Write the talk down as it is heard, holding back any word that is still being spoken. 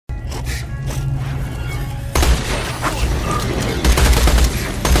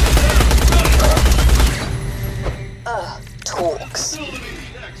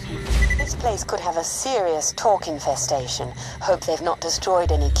could have a serious Tork infestation. Hope they've not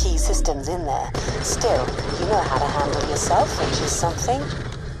destroyed any key systems in there. Still, you know how to handle yourself, which is something.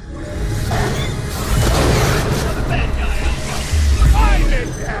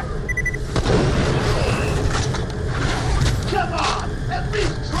 Come on, at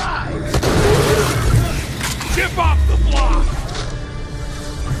least try! Chip off the block!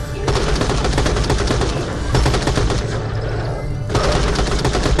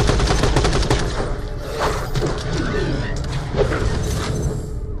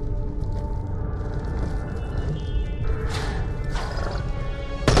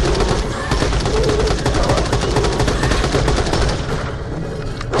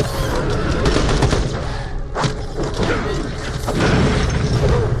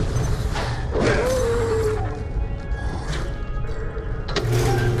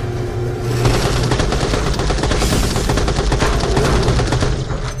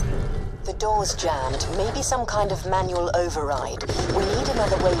 Jammed. Maybe some kind of manual override. We need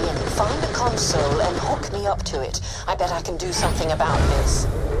another way in. Find a console and hook me up to it. I bet I can do something about this.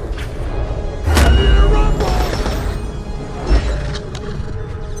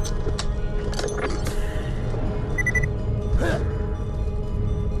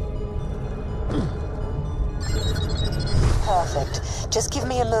 Perfect. Just give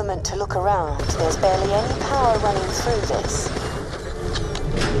me a moment to look around. There's barely any power running through this.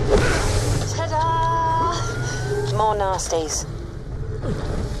 More nasties.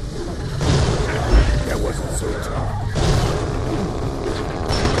 That wasn't so tough.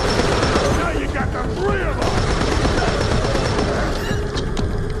 Now you got the three of them!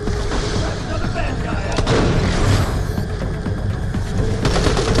 Another bad guy out there!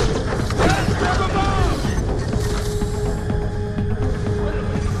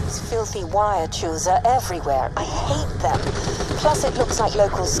 These filthy wire chews are everywhere. I hate them. Plus it looks like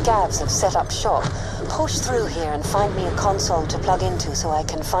local scabs have set up shop. Push through here and find me a console to plug into so I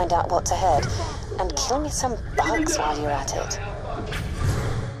can find out what's ahead. And kill me some bugs while you're at it.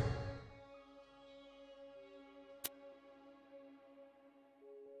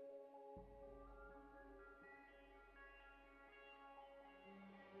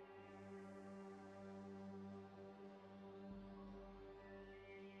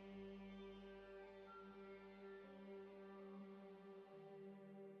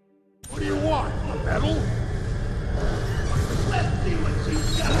 What do you want? A medal? Let's see what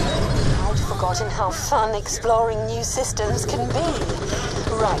she's got! I'd forgotten how fun exploring new systems can be.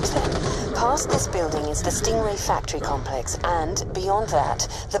 Right then, past this building is the Stingray factory complex, and beyond that,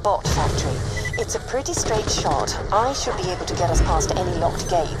 the bot factory. It's a pretty straight shot. I should be able to get us past any locked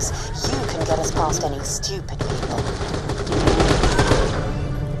gates. You can get us past any stupid people.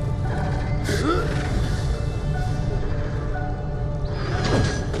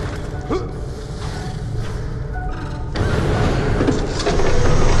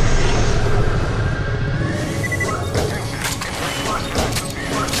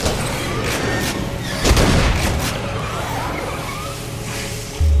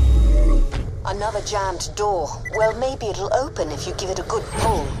 Another jammed door. Well, maybe it'll open if you give it a good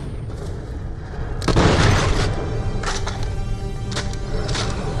pull.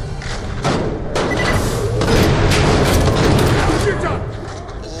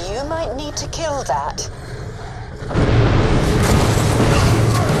 You might need to kill that.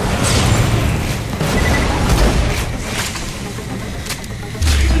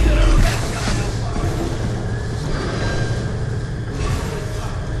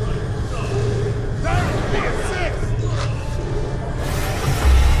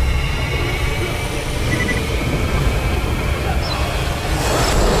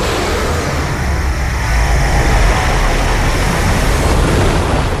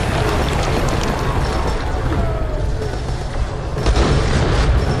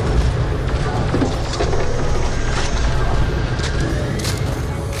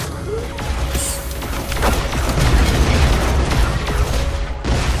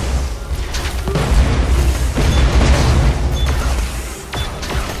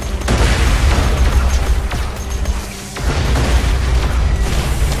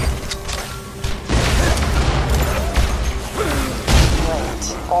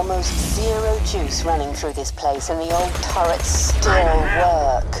 Almost zero juice running through this place, and the old turrets still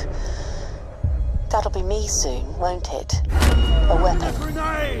work. That'll be me soon, won't it? A weapon.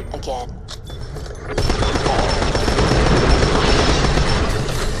 Again.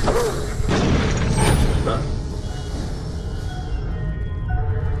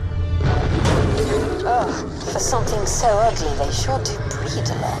 Oh, for something so ugly, they sure do breed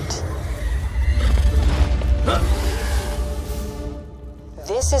a lot.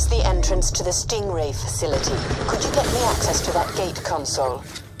 This is the entrance to the Stingray facility. Could you get me access to that gate console?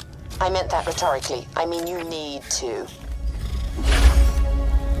 I meant that rhetorically. I mean, you need to.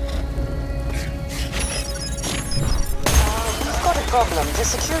 We've got a problem. The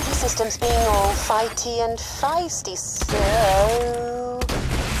security system's being all fighty and feisty, so...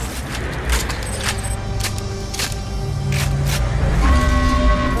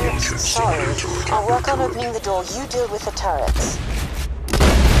 Sorry. I'll work on opening the door. You deal with the turrets.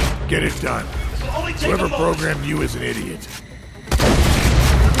 Get it done. Whoever programmed you is an idiot.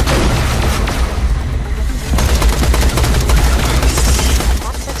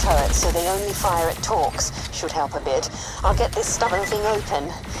 Hack the turrets so they only fire at Torks. Should help a bit. I'll get this stubborn thing open.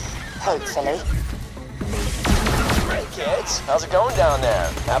 Hopefully. Hey kids, how's it going down there?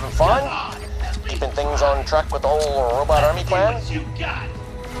 Having fun? Keeping things on track with the whole robot army plan? What you got?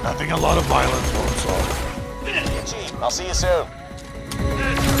 Nothing a lot of violence won't solve. Gee, I'll see you soon.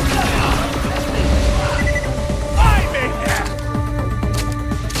 I made that!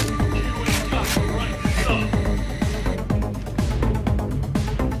 You ain't got the right stuff.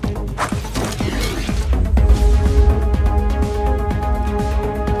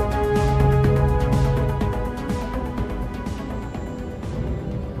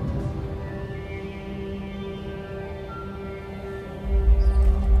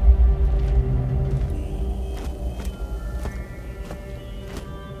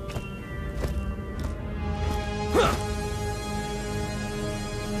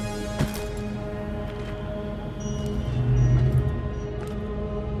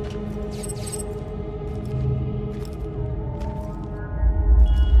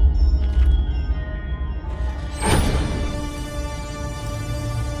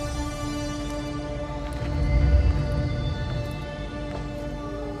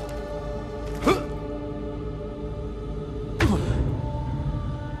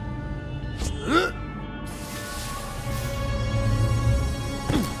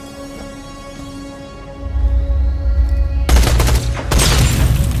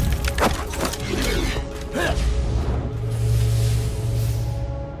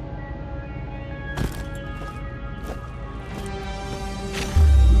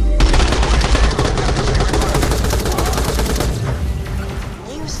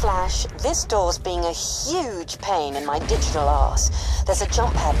 This door's being a huge pain in my digital arse. There's a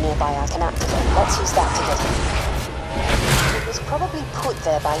jump pad nearby I can activate. Let's use that to get in. It was probably put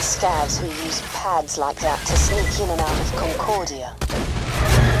there by scavs who use pads like that to sneak in and out of Concordia.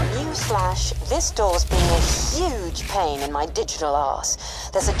 Newsflash, this door's being a huge pain in my digital arse.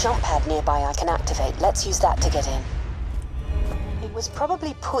 There's a jump pad nearby I can activate. Let's use that to get in. It was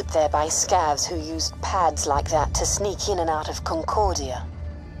probably put there by scavs who used pads like that to sneak in and out of Concordia.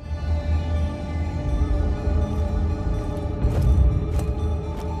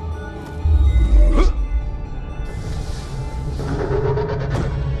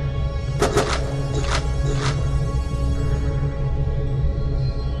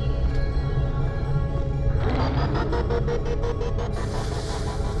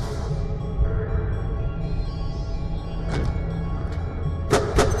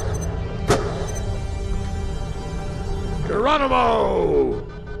 Geronimo!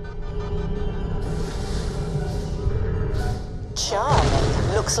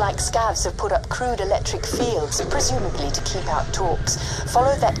 Charming. Looks like scavs have put up crude electric fields, presumably to keep out Torks.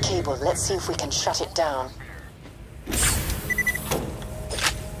 Follow that cable. Let's see if we can shut it down.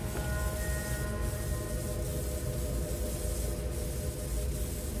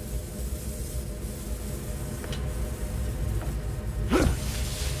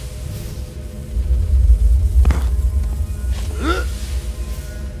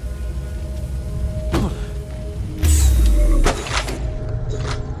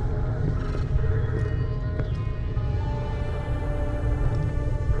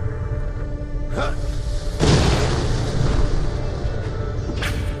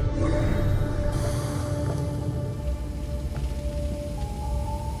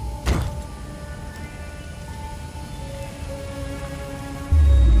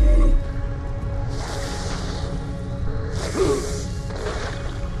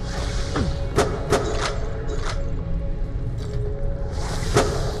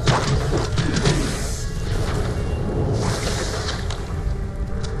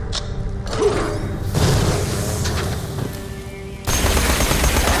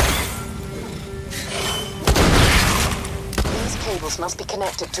 Must be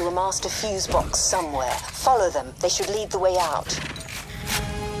connected to a master fuse box somewhere. Follow them. They should lead the way out.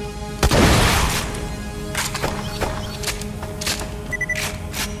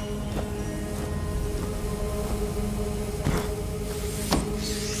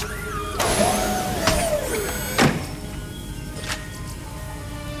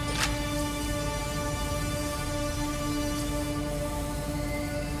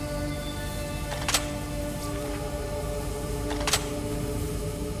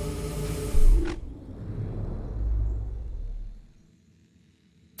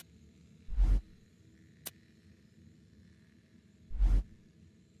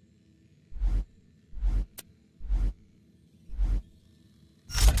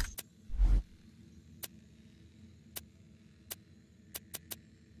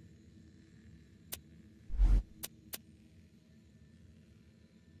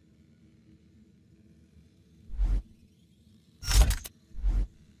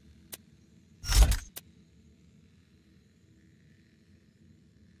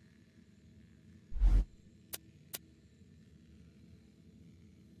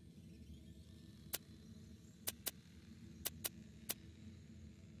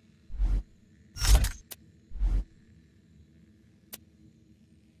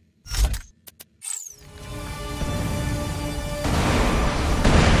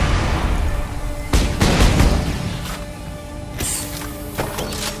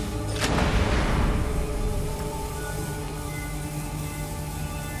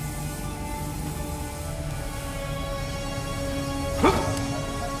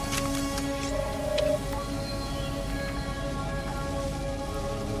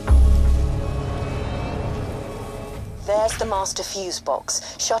 just the master fuse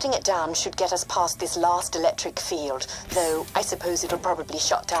box. Shutting it down should get us past this last electric field, though I suppose it'll probably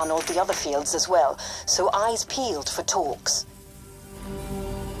shut down all the other fields as well, so eyes peeled for Torks.